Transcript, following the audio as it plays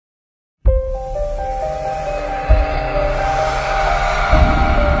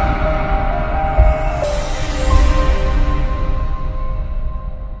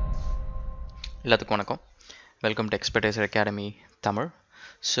எல்லாத்துக்கும் வணக்கம். Welcome to Expertisor Academy Tamil.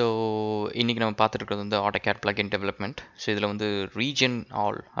 So இன்றைக்கி நம்ம பார்த்துருக்கிறது வந்து AutoCAD Plugin Development. ஸோ இதில் வந்து Regen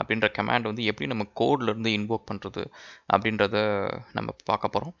All அப்படின்ற கமாண்ட் வந்து எப்படி நம்ம கோட்லேருந்து இன்வோக் பண்ணுறது அப்படின்றத நம்ம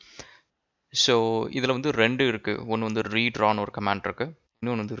பார்க்க போகிறோம். ஸோ இதில் வந்து ரெண்டு இருக்குது. ஒன்று வந்து ரீட்ரான்னு ஒரு கமாண்ட் இருக்குது,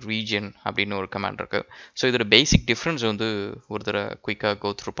 இன்னொன்று வந்து ரீஜன் அப்படின்னு ஒரு கமாண்ட் இருக்குது. ஸோ இதோட பேசிக் டிஃப்ரென்ஸ் வந்து ஒரு தடவை குயிக்காக கோ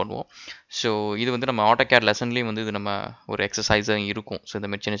த்ரூ பண்ணுவோம். ஸோ இது வந்து நம்ம AutoCAD லெசன்லேயும் வந்து இது நம்ம ஒரு எக்ஸசைஸாக இருக்கும். ஸோ இந்த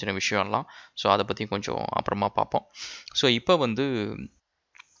மாதிரி சின்ன சின்ன விஷயம்லாம். ஸோ அதை பற்றி கொஞ்சம் அப்புறமா பார்ப்போம். ஸோ இப்போ வந்து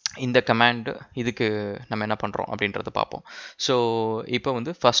இந்த கமாண்டு இதுக்கு நம்ம என்ன பண்ணுறோம் அப்படின்றத பார்ப்போம். ஸோ இப்போ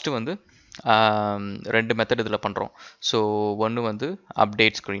வந்து ஃபஸ்ட்டு வந்து ரெண்டு மெத்தட் இதில் பண்ணுறோம். ஸோ ஒன்று வந்து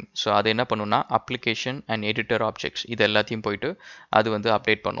அப்டேட் ஸ்க்ரீன். ஸோ அது என்ன பண்ணுன்னா அப்ளிகேஷன் அண்ட் எடிட்டர் ஆப்ஜெக்ட்ஸ் இது எல்லாத்தையும் போயிட்டு அது வந்து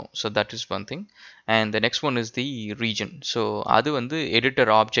அப்டேட் பண்ணும். So that is one thing. And the next one is the region. So அது வந்து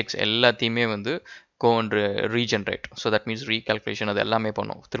எடிட்டர் ஆப்ஜெக்ட்ஸ் எல்லாத்தையுமே வந்து ரீஜென்ரேட். ஸோ தட் மீன்ஸ் ரீகால்குலேஷன் அது எல்லாமே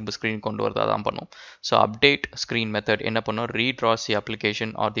பண்ணும். திரும்ப ஸ்க்ரீன் கொண்டு வரது அதான் பண்ணும். ஸோ அப்டேட் ஸ்க்ரீன் மெத்தட் என்ன பண்ணும், ரீட்ராஸ் the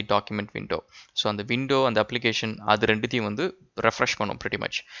application R the document window. So அந்த விண்டோ அந்த அப்ளிகேஷன் அது ரெண்டுத்தையும் வந்து ரெஃப்ரெஷ் பண்ணும் pretty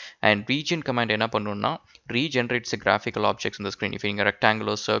much. And region command என்ன பண்ணுன்னா ரீஜென்ரேட்ஸ் கிராஃபிக்கல் ஆப்ஜெக்ட்ஸ் இந்த ஸ்க்ரீன். இப்போ நீங்கள்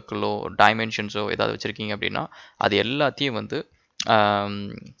ரெக்டாங்கிளோ சர்க்கிளோ டைமென்ஷன்ஸோ ஏதாவது வச்சுருக்கீங்க அப்படின்னா அது எல்லாத்தையும் வந்து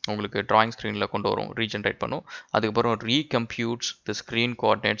உங்களுக்கு ட்ராயிங் ஸ்க்ரீனில் கொண்டு வரும், ரீஜென்ரேட் பண்ணும். அதுக்கப்புறம் ரீகம்ப்யூட்ஸ் the screen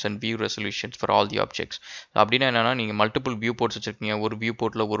coordinates and view resolutions for all the objects. அப்படின்னா என்னென்னா நீங்கள் மல்டிபிள் வியூ போர்ட்ஸ் வச்சுருக்கீங்க, ஒரு வியூ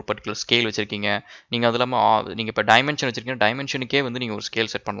போர்ட்டில் ஒரு பர்டிகுலர் ஸ்கேல் வச்சுருக்கீங்க. நீங்கள் அது இல்லாமல் நீங்கள் இப்போ டைமென்ஷன் வச்சுருக்கீங்க, டைமென்ஷனுக்கே வந்து நீங்கள் ஒரு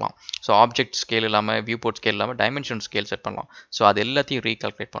ஸ்கேல் செட் பண்ணலாம். ஸோ ஆப்ஜெக்ட் ஸ்கேல் இல்லாமல் வியூ போர்ட் ஸ்கேல் இல்லாமல் டைமென்ஷன் ஸ்கேல் செட் பண்ணலாம். ஸோ அது எல்லாத்தையும்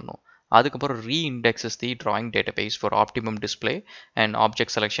ரீகால்குலேட் பண்ணும். அதுக்கப்புறம் ரீஇண்டெக்ஸஸ் தி drawing database for optimum display and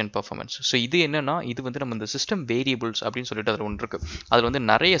object selection performance. So இது என்னன்னா இது வந்து நம்ம இந்த சிஸ்டம் வேரியபிள்ஸ் அப்படின்னு சொல்லிட்டு அதில் ஒன்று இருக்குது. அதில் வந்து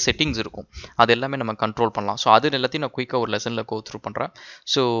நிறைய செட்டிங்ஸ் இருக்கும், அது எல்லாமே நம்ம கண்ட்ரோல் பண்ணலாம். ஸோ அது எல்லாத்தையும் நான் குயிக்காக ஒரு லெசனில் கோ த்ரூ பண்ணுறேன்.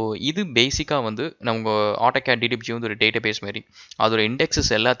 ஸோ இது பேசிக்காக வந்து நம்ம AutoCAD DDBG வந்து ஒரு டேட்டாபேஸ் மாரி அதோட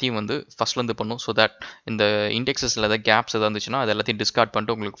இண்டெக்ஸஸ் எல்லாத்தையும் வந்து ஃபஸ்ட்லேருந்து பண்ணும். ஸோ தட் இந்த இண்டெக்ஸஸில் ஏதாவது கேப்ஸ் எதாவது இருந்துச்சுன்னா அது எல்லாத்தையும் டிஸ்கார்ட்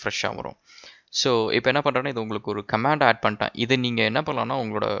பண்ணிட்டு உங்களுக்கு ஃப்ரெஷ்ஷாக வரும். ஸோ இப்போ என்ன பண்ணுறேன்னா இது உங்களுக்கு ஒரு கமாண்ட் ஆட் பண்ணிட்டேன். இதை நீங்கள் என்ன பண்ணலாம்னா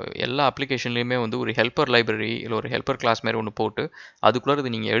உங்களோட எல்லா அப்ளிகேஷன்லேயுமே வந்து ஒரு ஹெல்ப்பர் லைப்ரரி இல்லை ஒரு ஹெல்ப்பர் கிளாஸ் மாதிரி ஒன்று போட்டு அதுக்குள்ளே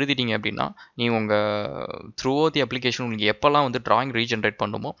இது நீங்கள் எழுதிட்டீங்க அப்படின்னா நீங்கள் உங்கள் த்ரூ அவுட் தி அப்ளிகேஷன் உங்களுக்கு எப்போல்லாம் வந்து ட்ராயிங் ரீஜென்ரேட்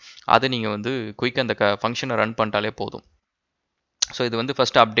பண்ணுமோ அதை நீங்கள் வந்து குயிக்காக அந்த ஃபங்க்ஷனை ரன் பண்ணிட்டாலே போதும். ஸோ இது வந்து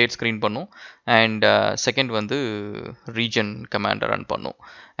ஃபஸ்ட்டு அப்டேட் ஸ்க்ரீன் பண்ணும் அண்ட் செகண்ட் வந்து ரீஜன் கமாண்டை ரன் பண்ணும்.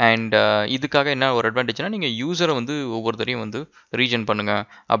 அண்ட் இதுக்காக என்ன ஒரு அட்வான்டேஜ்னால் நீங்கள் யூஸரை வந்து ஒவ்வொருத்தரையும் வந்து ரீஜன் பண்ணுங்கள்,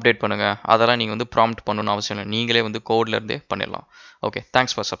 அப்டேட் பண்ணுங்கள், அதெல்லாம் நீங்கள் வந்து ப்ராம்ப்ட் பண்ணணும்னு அவசியம் இல்லை. நீங்களே வந்து கோட்லேருந்தே பண்ணிடலாம். Okay,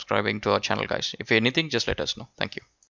 thanks for subscribing to our channel guys. If anything just let us know. Thank you.